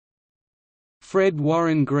Fred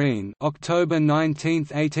Warren Green (October 19,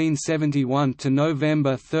 1871 to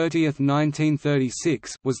November 30,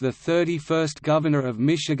 1936) was the 31st governor of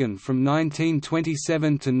Michigan from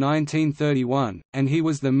 1927 to 1931, and he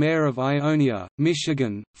was the mayor of Ionia,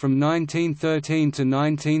 Michigan, from 1913 to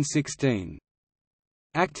 1916.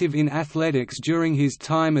 Active in athletics during his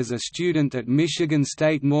time as a student at Michigan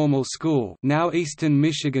State Normal School, now Eastern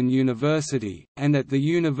Michigan University, and at the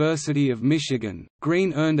University of Michigan,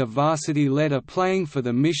 Green earned a varsity letter playing for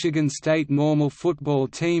the Michigan State Normal football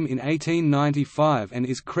team in 1895 and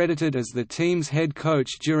is credited as the team's head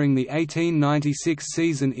coach during the 1896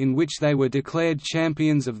 season, in which they were declared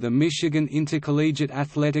champions of the Michigan Intercollegiate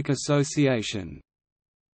Athletic Association.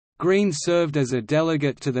 Green served as a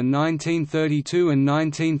delegate to the 1932 and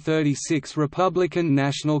 1936 Republican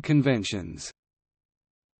National Conventions.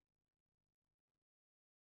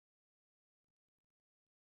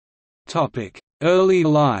 Early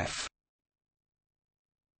life.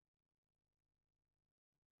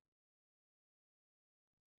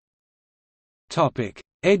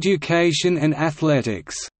 Education and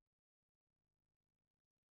athletics.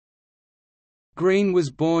 Green was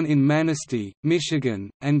born in Manistee, Michigan,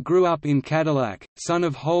 and grew up in Cadillac, son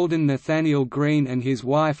of Holden Nathaniel Green and his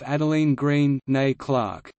wife Adeline Green née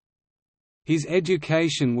Clark. His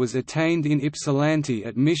education was attained in Ypsilanti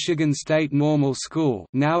at Michigan State Normal School,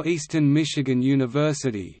 now Eastern Michigan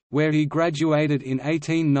University, where he graduated in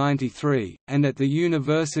 1893, and at the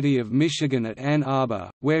University of Michigan at Ann Arbor,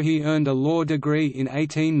 where he earned a law degree in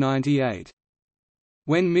 1898.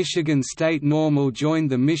 When Michigan State Normal joined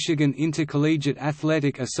the Michigan Intercollegiate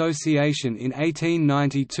Athletic Association in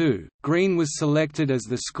 1892, Green was selected as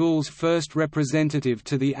the school's first representative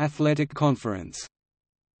to the athletic conference.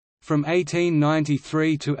 From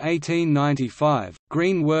 1893 to 1895,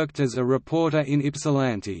 Green worked as a reporter in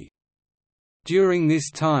Ypsilanti. During this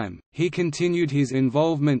time, he continued his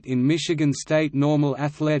involvement in Michigan State Normal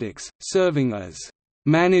athletics, serving as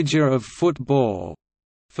manager of football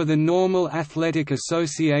for the Normal Athletic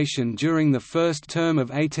Association during the first term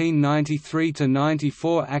of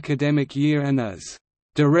 1893–94 academic year and as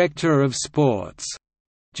 «Director of Sports»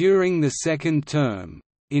 during the second term.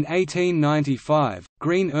 In 1895,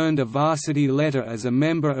 Green earned a varsity letter as a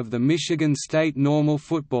member of the Michigan State Normal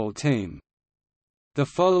football team. The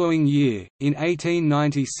following year, in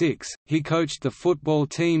 1896, he coached the football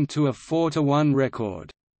team to a 4–1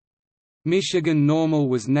 record. Michigan Normal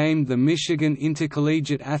was named the Michigan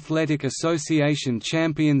Intercollegiate Athletic Association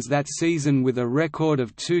champions that season with a record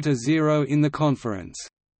of 2–0 in the conference.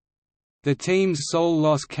 The team's sole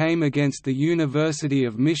loss came against the University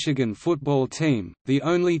of Michigan football team, the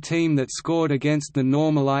only team that scored against the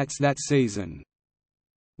Normalites that season.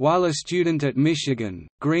 While a student at Michigan,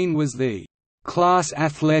 Green was the class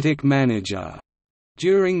athletic manager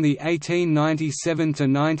during the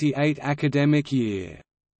 1897–98 academic year.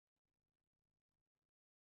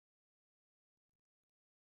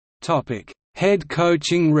 Head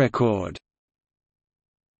coaching record.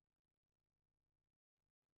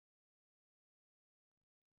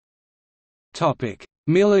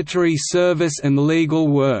 Military service and legal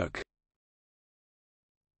work.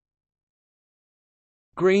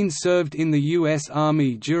 Green served in the U.S.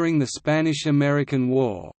 Army during the Spanish–American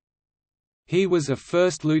War. He was a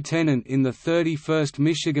first lieutenant in the 31st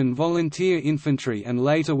Michigan Volunteer Infantry and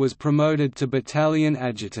later was promoted to battalion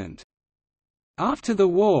adjutant. After the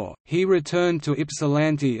war, he returned to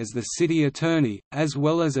Ypsilanti as the city attorney, as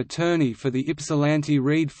well as attorney for the Ypsilanti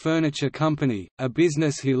Reed Furniture Company, a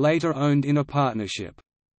business he later owned in a partnership.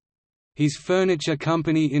 His furniture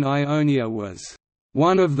company in Ionia was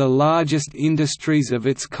one of the largest industries of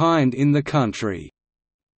its kind in the country.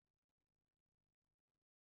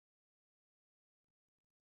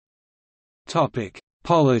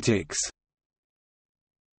 Politics.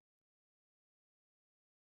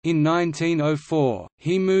 In 1904,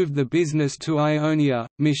 he moved the business to Ionia,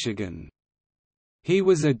 Michigan. He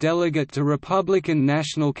was a delegate to Republican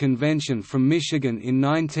National Convention from Michigan in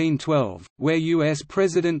 1912, where U.S.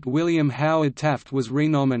 President William Howard Taft was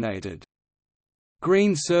renominated.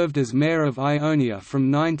 Green served as mayor of Ionia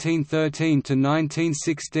from 1913 to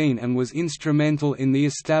 1916 and was instrumental in the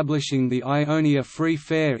establishing the Ionia Free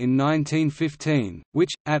Fair in 1915,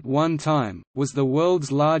 which, at one time, was the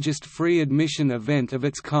world's largest free admission event of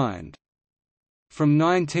its kind. From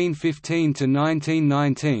 1915 to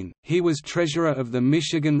 1919, he was treasurer of the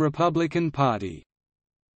Michigan Republican Party.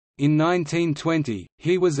 In 1920,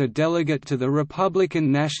 he was a delegate to the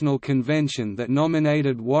Republican National Convention that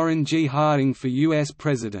nominated Warren G. Harding for U.S.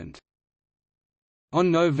 President.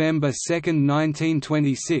 On November 2,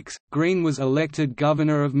 1926, Green was elected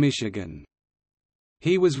Governor of Michigan.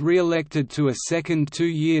 He was re-elected to a second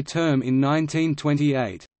two-year term in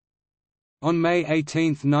 1928. On May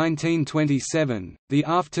 18, 1927, the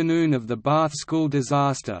afternoon of the Bath School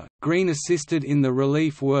disaster, Green assisted in the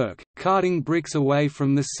relief work, carting bricks away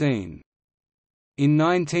from the scene. In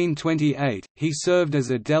 1928, he served as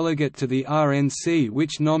a delegate to the RNC,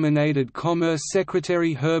 which nominated Commerce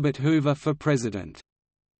Secretary Herbert Hoover for president.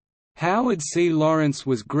 Howard C. Lawrence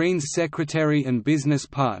was Green's secretary and business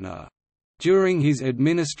partner. During his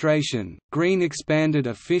administration, Green expanded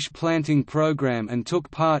a fish planting program and took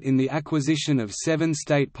part in the acquisition of 7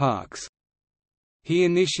 state parks. He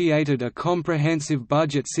initiated a comprehensive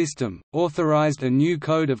budget system, authorized a new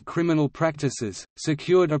code of criminal practices,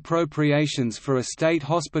 secured appropriations for a state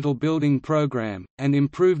hospital building program, and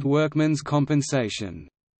improved workmen's compensation.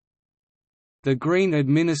 The Green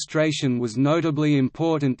administration was notably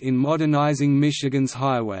important in modernizing Michigan's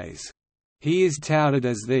highways. He is touted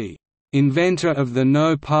as the inventor of the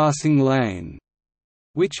no-passing lane,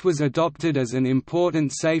 which was adopted as an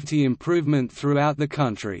important safety improvement throughout the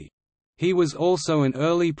country. He was also an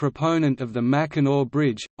early proponent of the Mackinac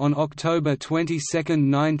Bridge. On October 22,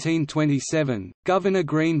 1927, Governor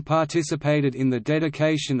Green participated in the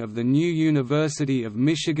dedication of the new University of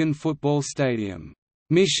Michigan football stadium.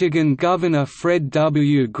 Michigan Governor Fred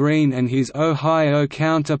W. Green and his Ohio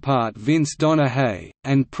counterpart Vince Donahue,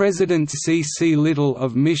 and Presidents C. C. Little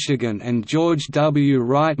of Michigan and George W.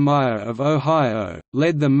 Wright Meyer of Ohio,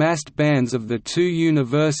 led the massed bands of the two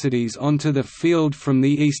universities onto the field from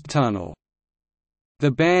the East Tunnel.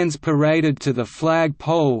 The bands paraded to the flag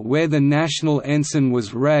pole where the national ensign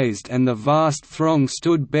was raised, and the vast throng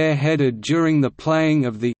stood bareheaded during the playing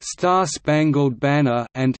of the Star-Spangled Banner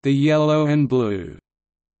and the Yellow and Blue.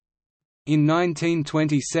 In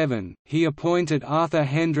 1927, he appointed Arthur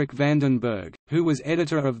Hendrick Vandenberg, who was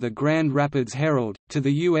editor of the Grand Rapids Herald, to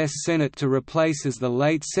the U.S. Senate to replace as the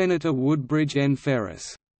late Senator Woodbridge N.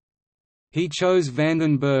 Ferris. He chose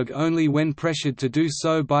Vandenberg only when pressured to do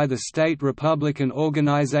so by the state Republican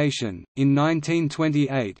organization. In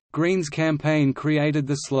 1928, Green's campaign created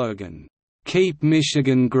the slogan, "Keep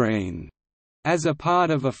Michigan Green," as a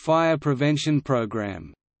part of a fire prevention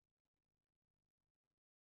program.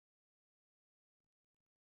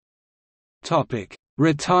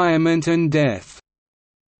 Retirement and death.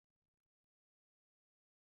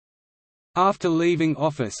 After leaving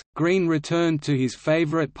office, Green returned to his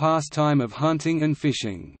favorite pastime of hunting and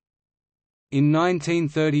fishing. In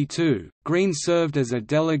 1932, Green served as a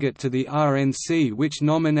delegate to the RNC, which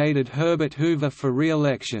nominated Herbert Hoover for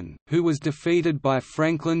re-election, who was defeated by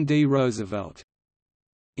Franklin D. Roosevelt.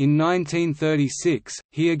 In 1936,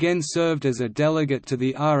 he again served as a delegate to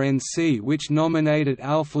the RNC, which nominated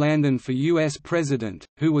Alf Landon for U.S. President,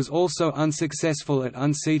 who was also unsuccessful at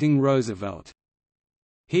unseating Roosevelt.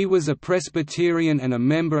 He was a Presbyterian and a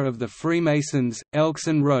member of the Freemasons, Elks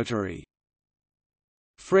and Rotary.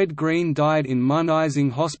 Fred Green died in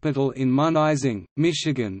Munising Hospital in Munising,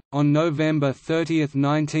 Michigan, on November 30,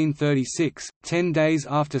 1936, 10 days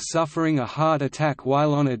after suffering a heart attack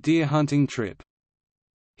while on a deer hunting trip.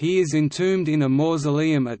 He is entombed in a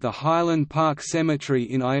mausoleum at the Highland Park Cemetery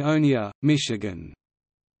in Ionia, Michigan.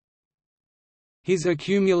 His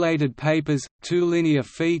accumulated papers, 2 linear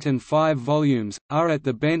feet and 5 volumes, are at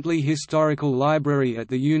the Bentley Historical Library at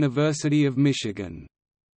the University of Michigan.